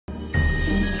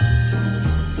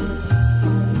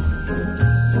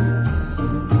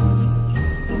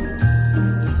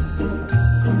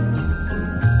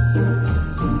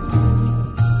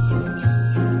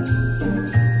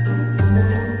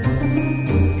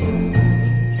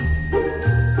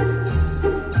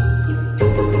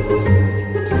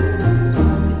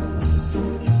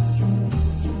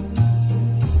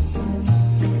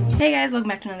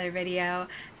back to another video.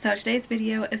 So today's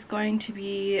video is going to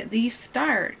be the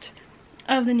start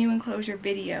of the new enclosure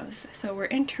videos. So we're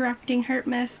interrupting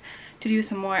Herpmas to do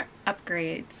some more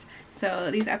upgrades.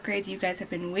 So these upgrades you guys have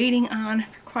been waiting on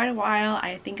for quite a while.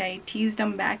 I think I teased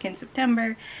them back in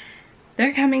September.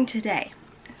 They're coming today.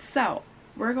 So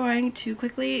we're going to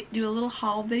quickly do a little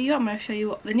haul video. I'm going to show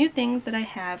you the new things that I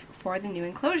have for the new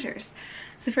enclosures.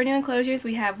 So for new enclosures,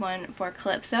 we have one for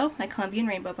Calypso, my Colombian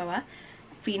rainbow boa,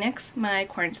 Phoenix, my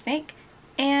corn snake,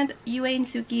 and Yue and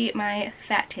Suki, my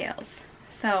fat tails.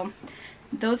 So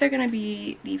those are going to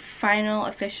be the final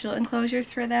official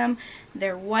enclosures for them.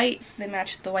 They're white, so they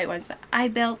match the white ones that I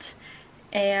built.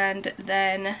 And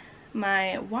then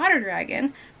my water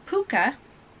dragon, Puka,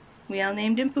 we all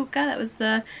named him Puka. That was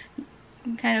the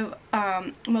kind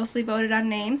of mostly voted on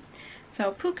name. So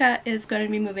Puka is going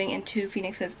to be moving into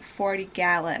Phoenix's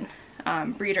 40-gallon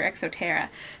breeder Exoterra.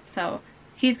 So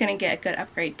he's going to get a good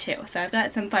upgrade too. So I've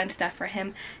got some fun stuff for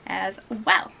him as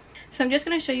well. So I'm just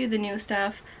going to show you the new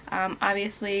stuff.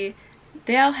 Obviously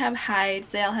they all have hides,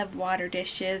 they all have water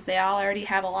dishes, they all already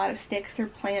have a lot of sticks or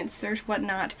plants or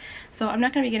whatnot. So I'm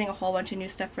not going to be getting a whole bunch of new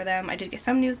stuff for them. I did get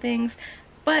some new things,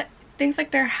 but things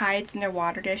like their hides and their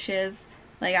water dishes,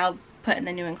 like I'll put in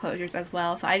the new enclosures as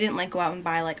well. So I didn't like go out and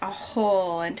buy like a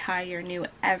whole entire new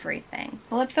everything.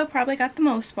 Calypso probably got the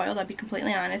most spoiled, I'll be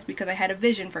completely honest, because I had a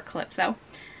vision for Calypso.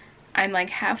 I'm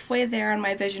like halfway there on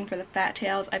my vision for the fat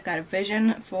tails. I've got a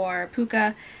vision for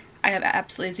Puka. I have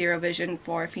absolutely zero vision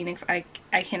for Phoenix. I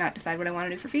cannot decide what I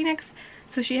want to do for Phoenix.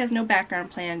 So she has no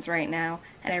background plans right now,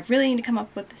 and I really need to come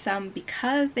up with some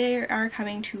because they are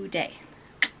coming today.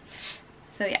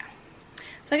 So yeah.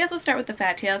 So I guess let's start with the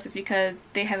fat tails just because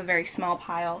they have a very small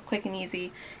pile, quick and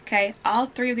easy. Okay, all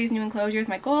three of these new enclosures,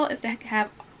 my goal is to have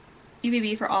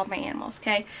UVB for all of my animals.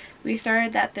 Okay, we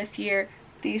started that this year,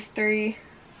 these 3,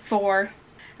 4,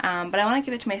 but I want to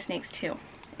give it to my snakes too,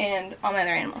 and all my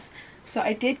other animals. So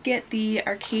I did get the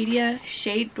Arcadia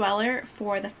Shade Dweller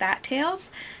for the fat tails.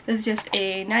 This is just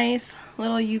a nice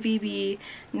little UVB,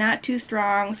 not too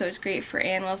strong, so it's great for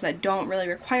animals that don't really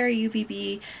require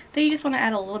UVB, that you just want to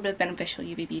add a little bit of beneficial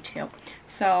UVB to.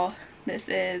 So this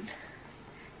is,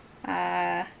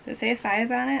 does it say a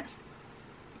size on it?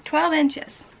 12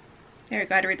 inches. There we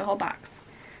go, I had to read the whole box.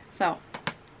 So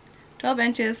 12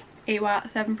 inches, 8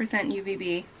 watt, 7%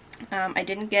 UVB. I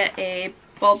didn't get a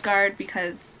bulb guard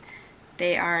because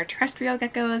they are terrestrial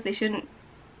geckos. They shouldn't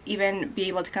even be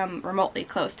able to come remotely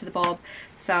close to the bulb.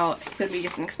 So it's going to be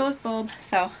just an exposed bulb.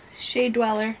 So Shade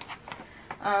Dweller.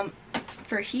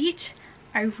 For heat,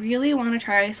 I really want to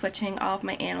try switching all of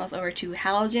my animals over to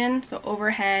halogen. So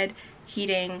overhead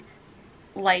heating,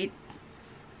 light,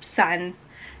 sun.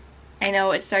 I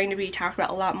know it's starting to be talked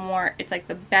about a lot more. It's like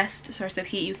the best source of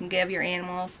heat you can give your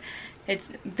animals. It's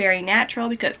very natural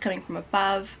because it's coming from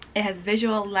above. It has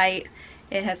visual light.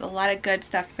 It has a lot of good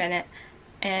stuff in it,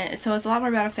 and so it's a lot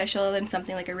more beneficial than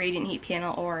something like a radiant heat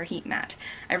panel or a heat mat.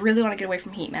 I really want to get away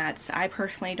from heat mats. I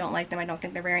personally don't like them. I don't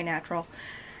think they're very natural.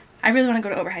 I really want to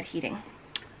go to overhead heating.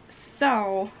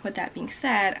 So with that being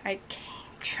said, I'm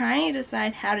trying to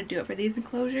decide how to do it for these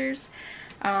enclosures.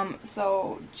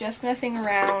 So just messing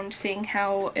around, seeing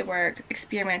how it works,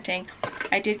 experimenting.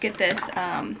 I did get this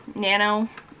nano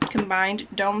combined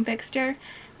dome fixture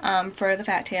for the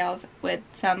fat tails with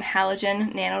some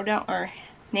halogen nano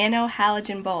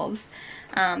halogen bulbs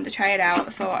to try it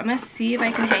out. So I'm gonna see if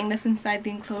I can hang this inside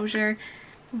the enclosure,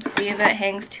 see if it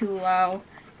hangs too low.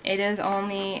 It is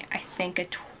only, I think, a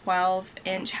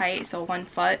 12-inch height, so 1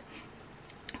 foot,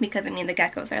 because I mean the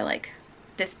geckos are like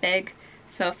this big,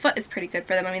 so a foot is pretty good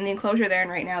for them. I mean the enclosure they're in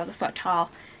right now is a foot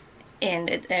tall, and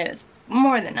it is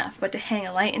more than enough, but to hang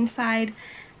a light inside,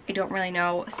 I don't really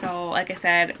know. So like I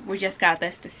said, we just got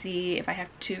this to see if I have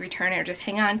to return it or just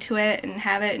hang on to it and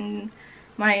have it in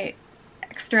my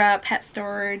extra pet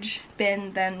storage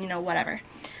bin, then you know, whatever.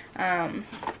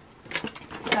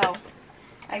 So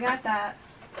I got that.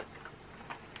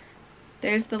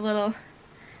 There's the little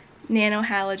nano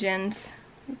halogens,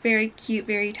 very cute,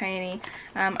 very tiny.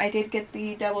 I did get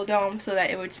the double dome so that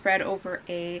it would spread over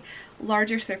a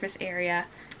larger surface area.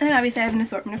 And then obviously I have an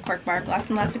assortment of cork bark, lots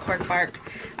and lots of cork bark.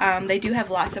 They do have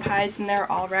lots of hides in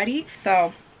there already,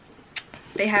 so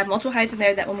they have multiple hides in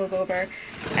there that will move over.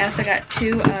 I also got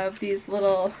 2 of these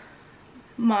little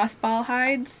moss ball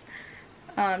hides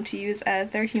to use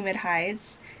as their humid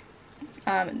hides.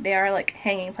 They are like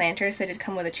hanging planters, so they just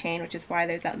come with a chain, which is why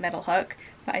there's that metal hook.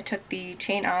 But I took the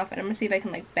chain off, and I'm going to see if I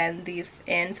can like bend these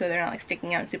in so they're not like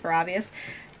sticking out and super obvious.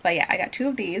 But yeah, I got 2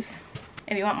 of these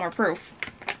if you want more proof.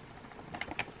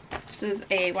 This is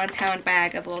a 1-pound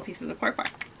bag of little pieces of cork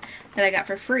bark that I got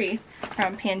for free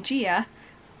from Pangea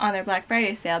on their Black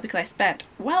Friday sale because I spent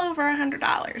well over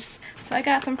 $100. So I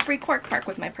got some free cork bark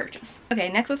with my purchase. Okay,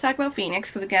 next let's talk about Phoenix,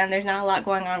 because again, there's not a lot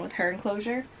going on with her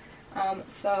enclosure.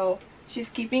 So she's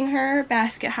keeping her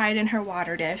basket hide in her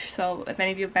water dish. So if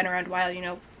any of you have been around a while, you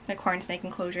know my corn snake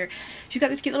enclosure. She's got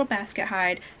this cute little basket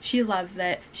hide. She loves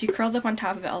it. She curls up on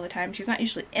top of it all the time. She's not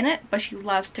usually in it, but she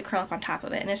loves to curl up on top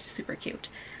of it, and it's super cute.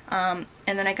 And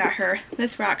then I got her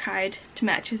this rock hide to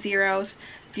match Zero's.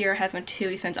 Zero has one too.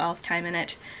 He spends all his time in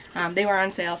it. They were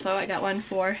on sale, so I got one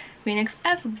for Phoenix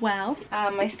as well.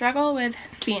 My struggle with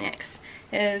Phoenix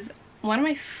is one of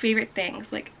my favorite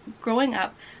things. Like, growing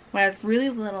up, when I was really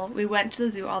little, we went to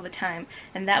the zoo all the time,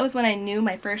 and that was when I knew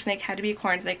my first snake had to be a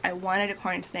corn snake. I wanted a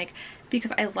corn snake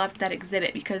because I loved that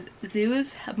exhibit, because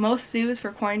zoos, most zoos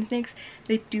for corn snakes,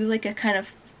 they do like a kind of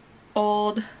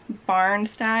old barn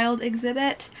styled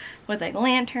exhibit with like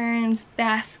lanterns,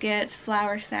 baskets,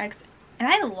 flour sacks, and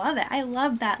I love it. I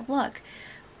love that look.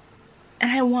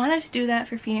 And I wanted to do that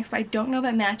for Phoenix, but I don't know if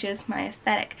it matches my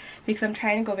aesthetic because I'm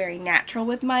trying to go very natural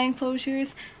with my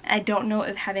enclosures. I don't know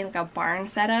if having like a barn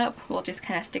setup will just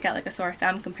kind of stick out like a sore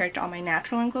thumb compared to all my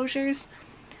natural enclosures.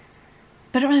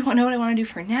 But I don't really know what I want to do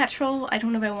for natural. I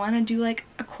don't know if I want to do like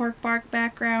a cork bark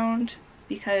background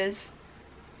because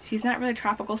she's not really a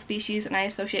tropical species, and I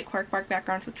associate cork bark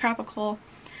backgrounds with tropical.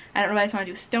 I don't know if I just want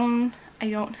to do stone.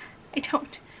 I don't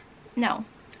know.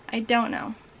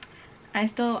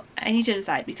 I need to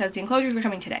decide because the enclosures are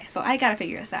coming today, so I gotta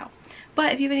figure this out.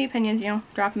 But if you have any opinions, you know,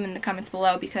 drop them in the comments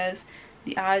below, because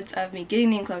the odds of me getting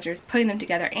the enclosures, putting them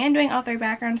together, and doing all their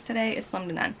backgrounds today is slim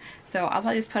to none. So I'll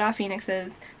probably just put off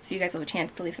Phoenix's so you guys will have a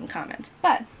chance to leave some comments.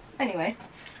 But anyway,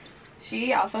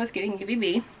 she also is getting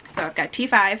UVB. So I've got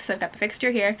T5, so I've got the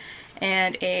fixture here,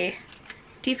 and a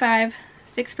T5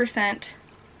 6%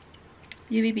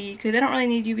 UVB, because they don't really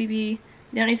need UVB.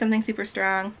 They don't need something super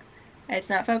strong. It's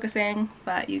not focusing,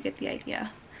 but you get the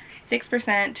idea.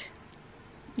 6%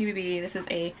 UVB. This is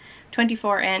a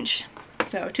 24-inch,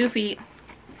 so 2 feet.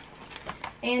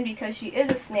 And because she is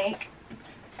a snake,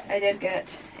 I did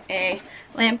get a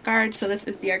lamp guard. So this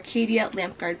is the Arcadia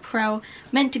Lamp Guard Pro,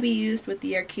 meant to be used with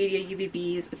the Arcadia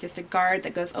UVBs. It's just a guard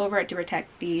that goes over it to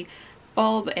protect the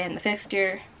bulb and the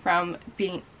fixture from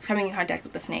coming in contact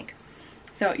with the snake.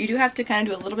 So you do have to kind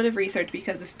of do a little bit of research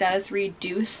because this does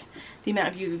reduce the amount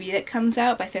of UVB that comes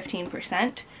out by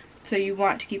 15%. So you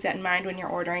want to keep that in mind when you're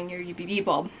ordering your UVB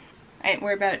bulb. I didn't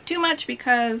worry about it too much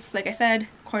because, like I said,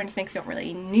 corn snakes don't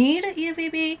really need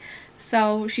UVB.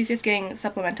 So she's just getting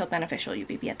supplemental beneficial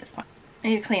UVB at this point. I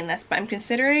need to clean this, but I'm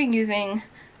considering using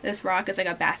this rock as like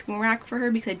a basking rack for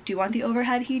her because I do want the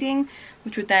overhead heating,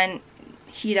 which would then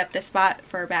heat up the spot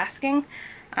for basking.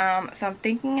 So I'm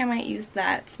thinking I might use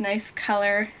that. It's a nice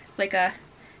color. It's like a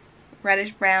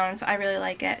reddish brown, so I really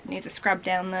like it. It needs a scrub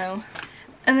down though.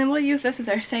 And then we'll use this as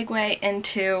our segue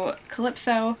into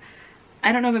Calypso.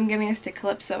 I don't know if I'm giving this to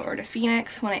Calypso or to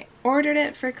Phoenix. When I ordered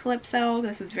it for Calypso,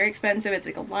 this was very expensive. It's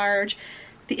like a large.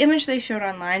 The image they showed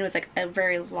online was like a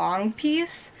very long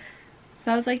piece.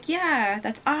 So I was like, yeah,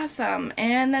 that's awesome.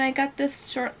 And then I got this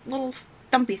short little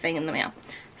stumpy thing in the mail.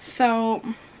 So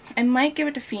I might give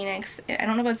it to Phoenix. I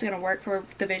don't know if it's going to work for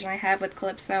the vision I have with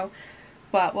Calypso,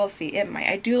 but we'll see. It might.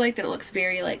 I do like that it looks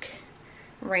very like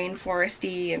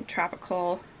rainforesty and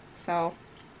tropical, so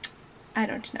I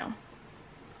don't know.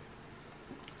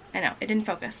 I know, it didn't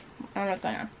focus. I don't know what's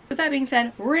going on. With that being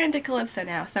said, we're into Calypso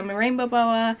now. So I'm a rainbow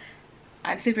boa.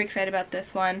 I'm super excited about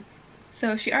this one.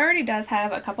 So she already does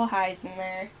have a couple hides in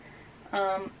there.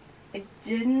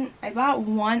 I bought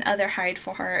one other hide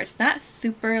for her. It's not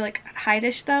super like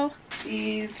hide-ish though.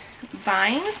 These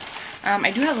vines. I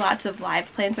do have lots of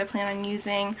live plants I plan on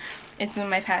using. In some of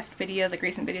my past videos, like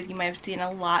recent videos, you might have seen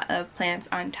a lot of plants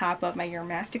on top of my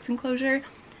𝘼𝙪mastics enclosure.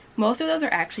 Most of those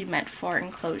are actually meant for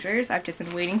enclosures. I've just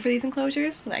been waiting for these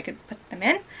enclosures so that I could put them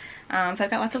in. So I've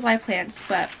got lots of live plants,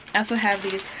 but I also have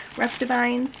these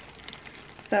Reptile.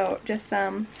 So just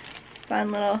some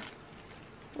fun little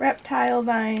reptile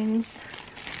vines.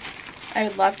 I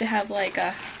would love to have like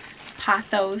a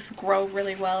pothos grow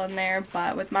really well in there,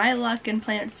 but with my luck in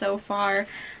plants so far,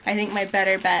 I think my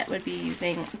better bet would be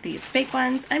using these fake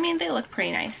ones. I mean, they look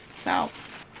pretty nice. So,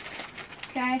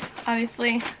 okay,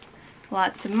 obviously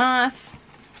lots of moss.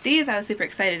 These I was super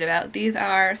excited about. These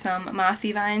are some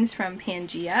mossy vines from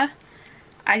Pangea.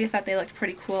 I just thought they looked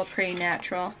pretty cool, pretty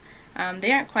natural.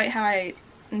 They aren't quite how I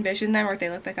envisioned them or what they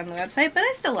look like on the website, but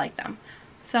I still like them.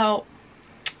 So,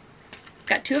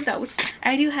 got two of those.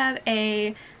 I do have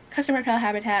a custom reptile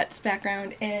habitats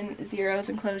background in Zero's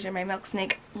enclosure, my milk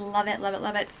snake. Love it, love it,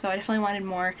 love it. So I definitely wanted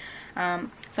more. So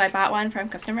I bought one from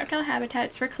Custom Reptile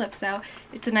Habitats for 𝘼𝙪𝙨.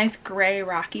 It's a nice gray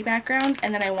rocky background,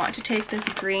 and then I want to take this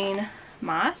green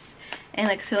moss and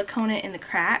like silicone it in the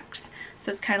cracks,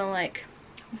 so it's kind of like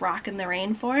rock in the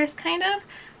rainforest kind of.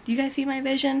 Do you guys see my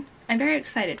vision? I'm very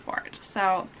excited for it.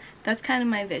 So that's kind of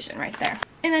my vision right there.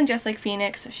 And then just like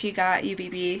Phoenix, she got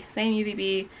UVB, same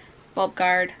UVB, bulb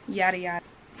guard, yada yada.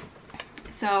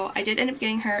 So I did end up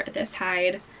getting her this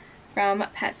hide from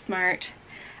PetSmart.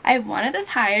 I've wanted this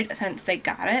hide since they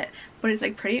got it, but it's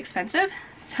like pretty expensive,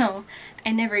 so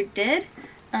I never did.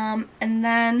 And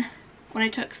then when I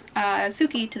took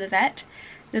Suki to the vet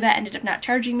ended up not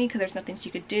charging me because there's nothing she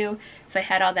could do. So I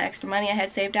had all that extra money I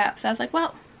had saved up. So I was like,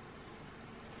 well,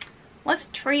 let's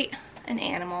treat an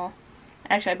animal.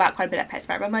 Actually, I bought quite a bit at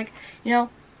PetSmart, but I'm like, you know,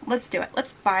 let's do it.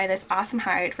 Let's buy this awesome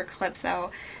hide for 𝘼𝙪𝙨.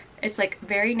 It's like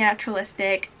very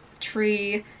naturalistic,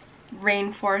 tree,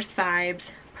 rainforest vibes.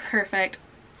 Perfect.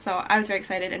 So I was very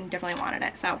excited and definitely wanted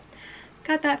it. So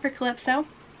got that for 𝘼𝙪𝙨.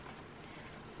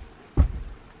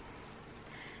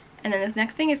 And then this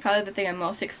next thing is probably the thing I'm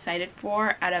most excited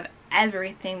for out of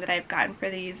everything that I've gotten for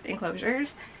these enclosures.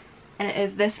 And it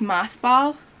is this moss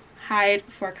ball hide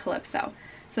for 𝘼𝙪𝙨.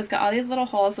 So it's got all these little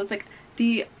holes. So it's like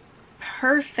the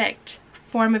perfect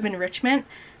form of enrichment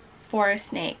for a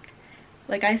snake.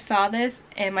 Like, I saw this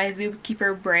and my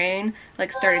zookeeper brain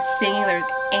like started singing. There's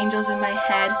angels in my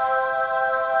head.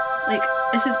 Like,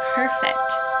 this is perfect.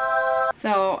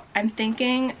 So I'm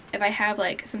thinking if I have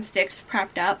like some sticks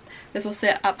propped up, this will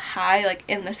sit up high like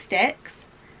in the sticks.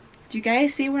 Do you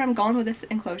guys see where I'm going with this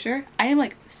enclosure? I am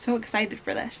like so excited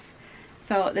for this.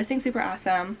 So this thing's super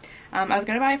awesome. I was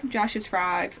gonna buy it from Josh's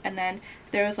Frogs, and then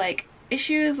there was like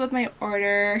issues with my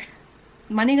order.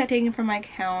 Money got taken from my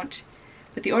account,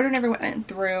 but the order never went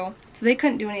through, so they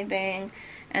couldn't do anything.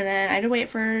 And then I had to wait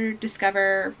for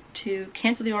Discover to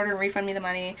cancel the order and refund me the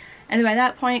money. And then by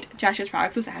that point, Josh's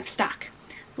Frogs was out of stock.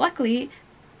 Luckily,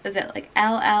 is it like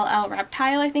LLL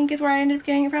Reptile, I think is where I ended up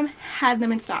getting it from, had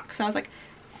them in stock. So I was like,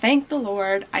 thank the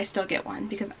Lord I still get one,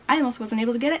 because I almost wasn't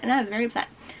able to get it and I was very upset.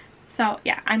 So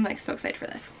yeah, I'm like so excited for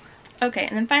this. Okay,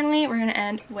 and then finally we're gonna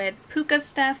end with Puka's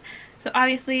stuff. So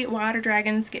obviously water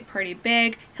dragons get pretty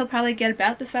big. He'll probably get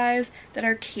about the size that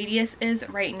Arcadius is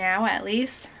right now, at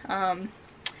least.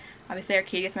 Obviously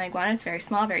Arcadius, my iguana, is very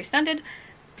small, very stunted.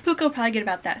 Puka will probably get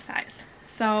about that size.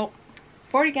 So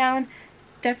 40 gallon,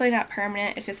 definitely not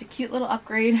permanent. It's just a cute little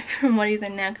upgrade from what he's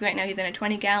in now, because right now he's in a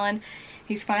 20 gallon.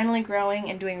 He's finally growing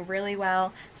and doing really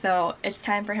well, so it's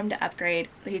time for him to upgrade.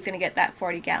 He's going to get that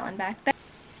 40 gallon back there.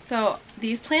 So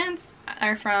these plants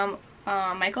are from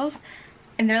Michael's,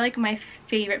 and they're like my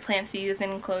favorite plants to use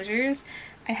in enclosures.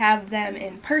 I have them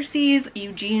in Percy's.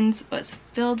 Eugene's was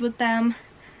filled with them.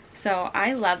 So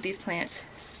I love these plants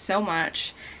so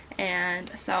much,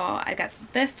 and so I got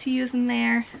this to use in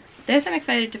there. This I'm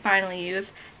excited to finally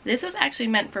use. This was actually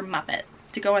meant for Muppet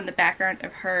to go in the background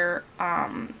of her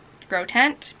grow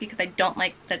tent, because I don't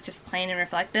like that just plain and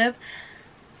reflective.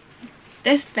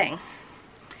 This thing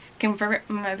came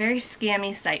from a very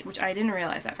scammy site, which I didn't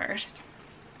realize at first.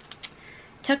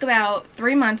 Took about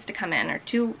 3 months to come in, or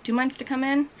two months to come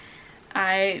in.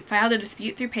 I filed a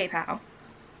dispute through PayPal,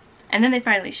 and then they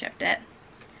finally shipped it.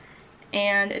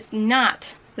 And it's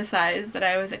not the size that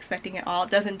I was expecting at all.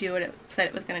 It doesn't do what it said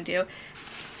it was going to do.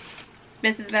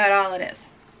 This is about all it is.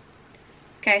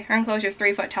 Okay, her enclosure is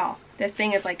 3 foot tall. This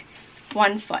thing is like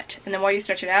 1 foot, and the more you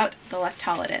stretch it out, the less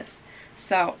tall it is.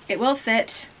 So it will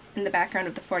fit in the background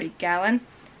of the 40 gallon.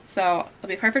 So it'll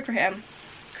be perfect for him.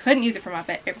 Couldn't use it for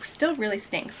Muppet. It still really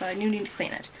stinks, so I do need to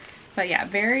clean it. But yeah,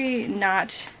 very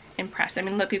not impressed. I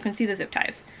mean, look, you can see the zip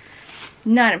ties.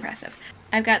 Not impressive.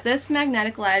 I've got this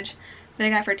magnetic ledge that I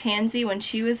got for Tansy when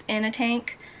she was in a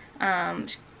tank.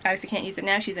 She obviously can't use it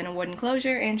now. She's in a wooden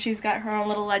enclosure, and she's got her own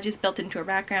little ledges built into her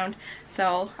background.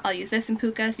 So I'll use this in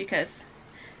Puka's, because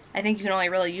I think you can only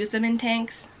really use them in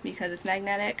tanks because it's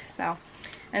magnetic. So,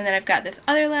 and then I've got this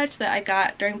other ledge that I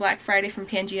got during Black Friday from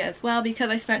Pangea as well, because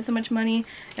I spent so much money.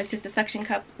 It's just a suction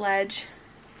cup ledge.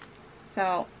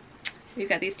 So we've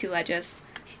got these 2 ledges.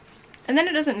 And then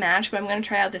it doesn't match, but I'm going to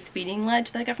try out this feeding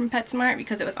ledge that I got from PetSmart,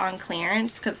 because it was on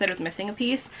clearance, because it said it was missing a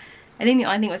piece. I think the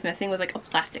only thing it was missing was like a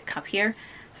plastic cup here.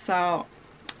 So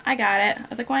I got it. I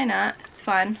was like, why not? It's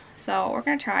fun. So we're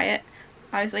going to try it.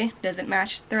 Obviously, doesn't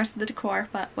match the rest of the decor,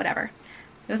 but whatever.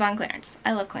 It was on clearance.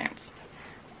 I love clearance.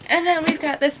 And then we've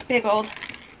got this big old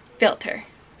filter.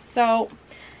 So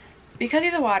because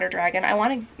he's a water dragon, I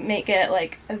want to make it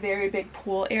like a very big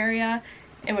pool area,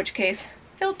 in which case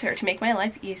filter, to make my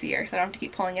life easier so I don't have to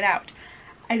keep pulling it out.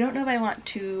 I don't know if I want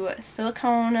to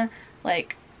silicone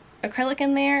like acrylic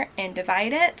in there and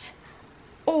divide it,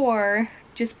 or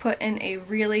just put in a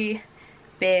really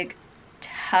big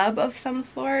tub of some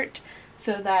sort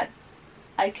so that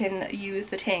I can use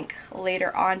the tank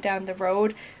later on down the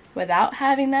road without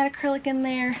having that acrylic in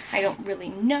there. I don't really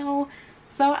know.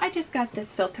 So I just got this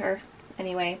filter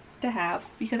anyway to have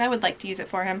because I would like to use it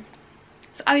for him.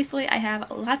 So obviously I have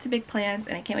lots of big plans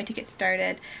and I can't wait to get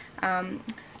started.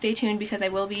 Stay tuned because I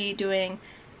will be doing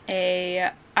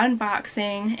a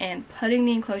unboxing and putting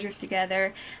the enclosures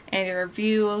together and a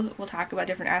review. We'll talk about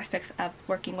different aspects of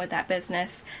working with that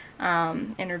business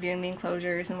and reviewing the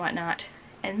enclosures and whatnot.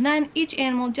 And then each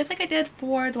animal, just like I did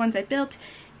for the ones I built,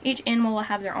 each animal will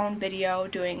have their own video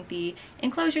doing the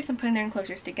enclosures and putting their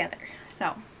enclosures together.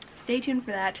 So stay tuned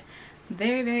for that.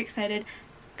 Very, very excited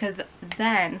because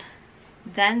then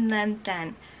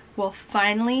we'll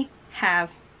finally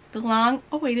have the long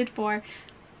awaited for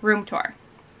room tour.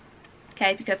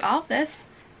 Okay, because all of this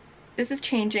is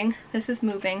changing, this is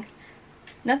moving.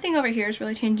 Nothing over here is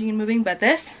really changing and moving, but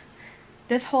this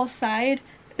whole side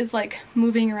is like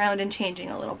moving around and changing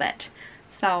a little bit.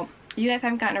 So you guys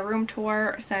haven't gotten a room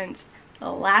tour since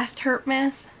the last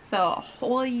Herpmas, so a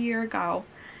whole year ago.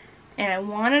 And I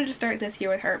wanted to start this year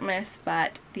with Herpmas,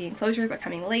 but the enclosures are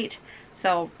coming late,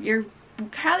 so you're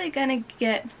probably gonna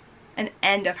get an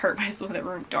end of Herpmas with a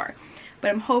room tour.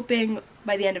 But I'm hoping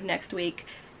by the end of next week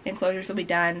enclosures will be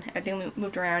done, everything will be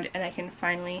moved around, and I can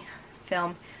finally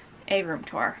film a room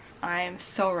tour. I am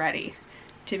so ready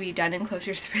to be done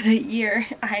enclosures for the year.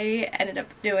 I ended up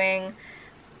doing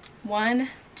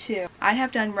I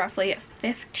have done roughly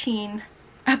 15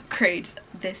 upgrades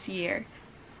this year.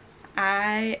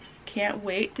 I can't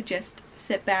wait to just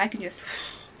sit back and just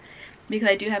because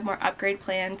I do have more upgrade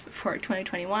plans for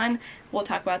 2021. We'll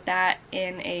talk about that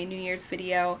in a New Year's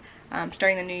video.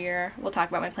 Starting the new year, we'll talk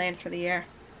about my plans for the year.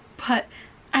 But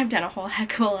I've done a whole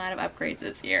heck of a lot of upgrades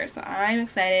this year, so I'm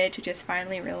excited to just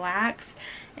finally relax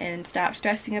and stop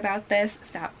stressing about this,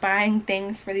 stop buying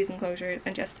things for these enclosures,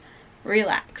 and just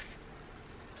relax.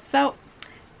 So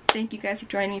thank you guys for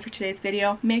joining me for today's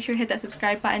video. Make sure to hit that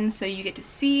subscribe button so you get to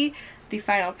see the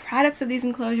final products of these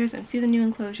enclosures and see the new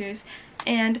enclosures.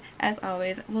 And as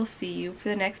always, we'll see you for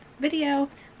the next video.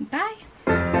 Bye!